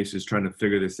DAO space is trying to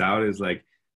figure this out. Is like,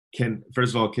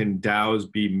 first of all, can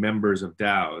DAOs be members of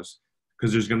DAOs?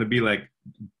 Because there's going to be like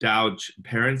DAO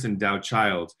parents and DAO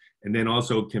child, and then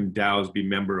also can DAOs be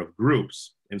member of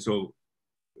groups? And so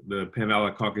the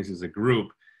Panvala caucus is a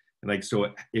group, and like, so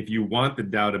if you want the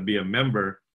DAO to be a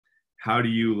member, how do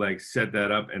you like set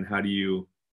that up, and how do you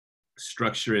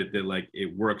structure it that like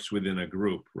it works within a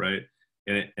group, right?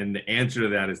 And the answer to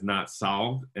that is not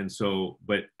solved. And so,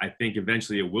 but I think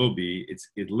eventually it will be. It's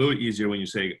a little easier when you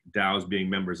say DAOs being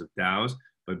members of DAOs,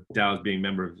 but DAOs being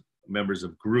members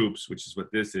of groups, which is what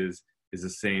this is the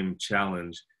same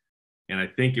challenge. And I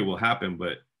think it will happen,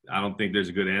 but I don't think there's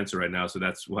a good answer right now. So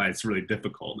that's why it's really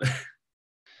difficult.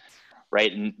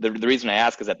 Right, and the reason I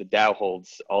ask is that the DAO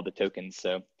holds all the tokens.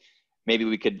 So maybe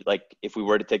we could, like, if we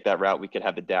were to take that route, we could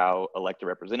have the DAO elect a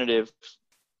representative,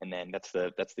 and then that's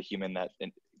the human that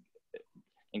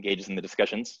engages in the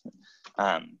discussions.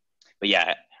 But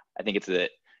yeah, I think it's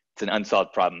an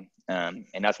unsolved problem, and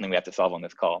not something we have to solve on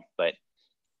this call. But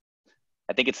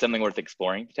I think it's something worth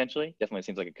exploring potentially. Definitely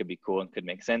seems like it could be cool and could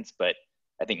make sense. But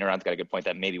I think Naran's got a good point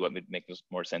that maybe what would make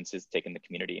more sense is taking the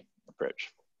community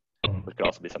approach, which could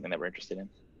also be something that we're interested in.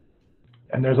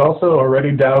 And there's also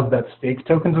already DAOs that stake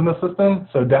tokens in the system.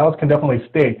 So DAOs can definitely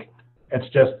stake, It's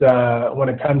just when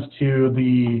it comes to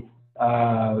the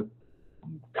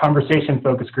conversation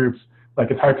focus groups, like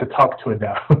it's hard to talk to a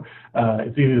DAO.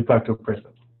 It's easy to talk to a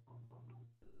person.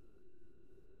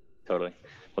 Totally.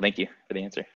 Well, thank you for the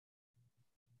answer.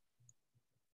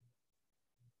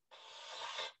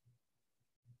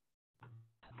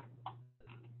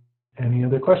 Any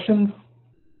other questions?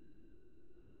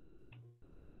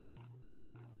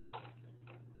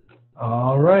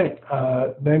 All right.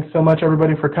 Thanks so much,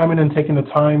 everybody, for coming and taking the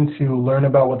time to learn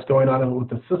about what's going on with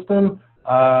the system.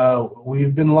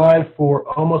 We've been live for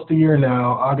almost a year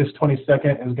now. August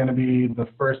 22nd is going to be the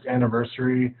first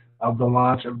anniversary of the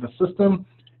launch of the system,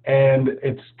 and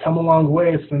it's come a long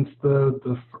way since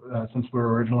since we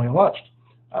were originally launched.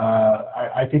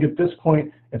 I think at this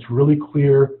point, it's really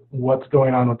clear what's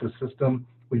going on with the system.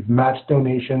 We've matched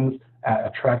donations at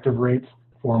attractive rates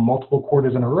for multiple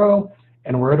quarters in a row,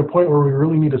 and we're at a point where we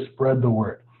really need to spread the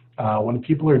word. When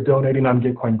people are donating on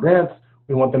Gitcoin grants,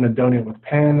 we want them to donate with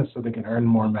PAN so they can earn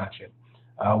more matching.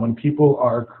 When people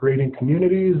are creating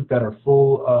communities that are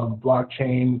full of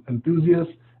blockchain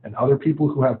enthusiasts and other people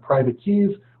who have private keys,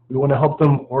 we want to help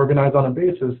them organize on a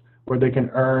basis where they can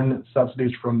earn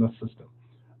subsidies from the system.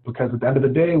 Because at the end of the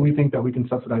day, we think that we can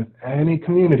subsidize any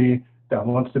community that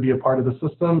wants to be a part of the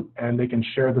system, and they can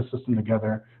share the system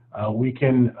together. We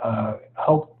can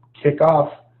help kick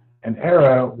off an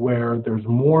era where there's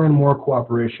more and more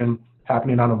cooperation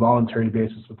happening on a voluntary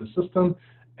basis with the system.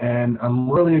 And I'm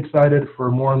really excited for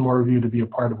more and more of you to be a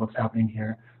part of what's happening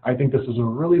here. I think this is a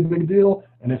really big deal.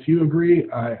 And if you agree,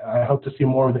 I hope to see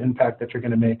more of the impact that you're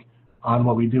going to make on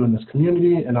what we do in this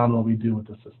community and on what we do with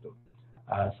the system.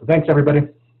 So thanks, everybody.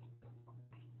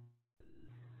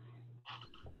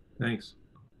 Thanks.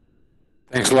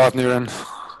 Thanks a lot, Niran.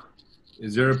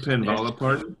 Is there a Panvala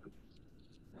party?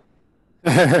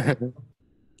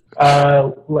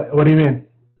 What do you mean?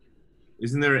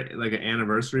 Isn't there like an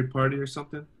anniversary party or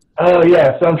something? Oh,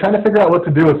 yeah. So I'm trying to figure out what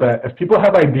to do with that. If people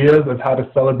have ideas of how to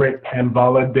celebrate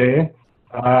Panvala Day,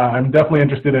 I'm definitely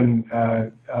interested in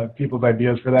people's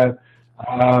ideas for that.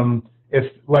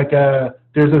 If like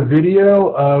there's a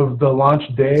video of the launch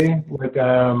day, like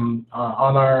on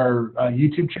our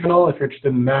YouTube channel. If you're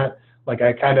interested in that, like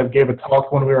I kind of gave a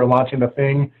talk when we were launching the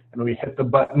thing, and we hit the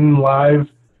button live.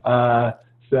 So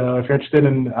if you're interested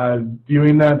in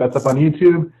viewing that, that's up on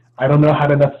YouTube. I don't know how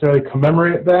to necessarily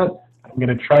commemorate that. I'm going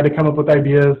to try to come up with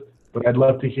ideas, but I'd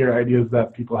love to hear ideas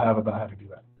that people have about how to do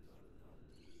that.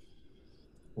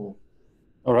 Cool.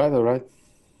 All right, all right.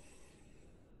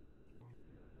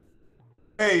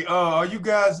 Hey, are you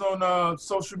guys on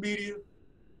social media?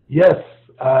 Yes.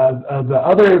 The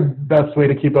other best way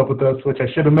to keep up with us, which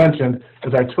I should have mentioned,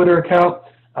 is our Twitter account.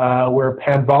 We're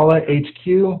Panvala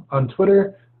HQ on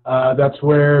Twitter. That's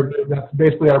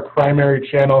basically our primary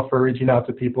channel for reaching out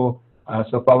to people.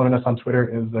 So following us on Twitter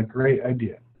is a great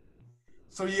idea.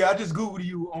 So yeah, I just Googled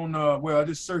you on, I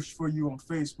just searched for you on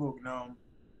Facebook. Now,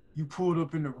 you pulled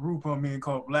up in the group I'm in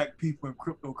called Black People in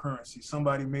Cryptocurrency.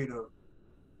 Somebody made a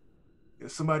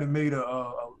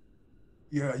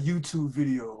YouTube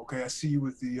video. Okay, I see you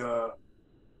with the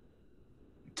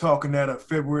talking at a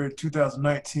February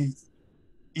 2019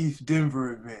 ETH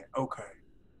Denver event. Okay.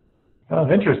 Oh,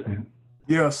 interesting.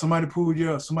 Yeah, somebody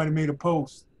made a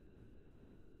post.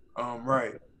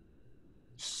 Right.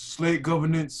 Slate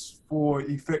governance for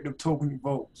effective token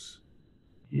votes.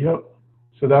 Yep.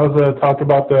 So that was a talk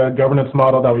about the governance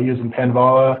model that we use in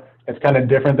Panvala. It's kind of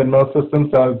different than most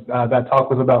systems. So that talk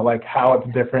was about like how it's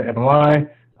different and why.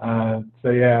 So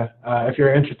yeah, if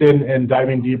you're interested in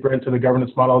diving deeper into the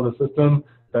governance model of the system,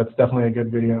 that's definitely a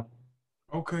good video.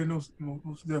 Okay, most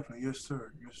definitely. Yes,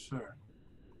 sir. Yes, sir.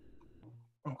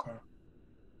 Okay.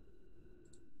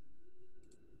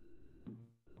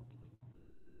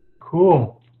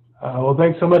 Cool. Well,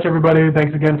 thanks so much, everybody.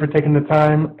 Thanks again for taking the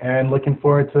time, and looking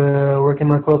forward to working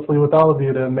more closely with all of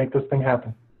you to make this thing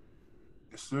happen.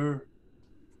 Yes, sir.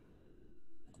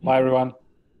 Bye, everyone.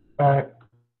 Bye.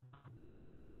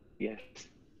 Yes.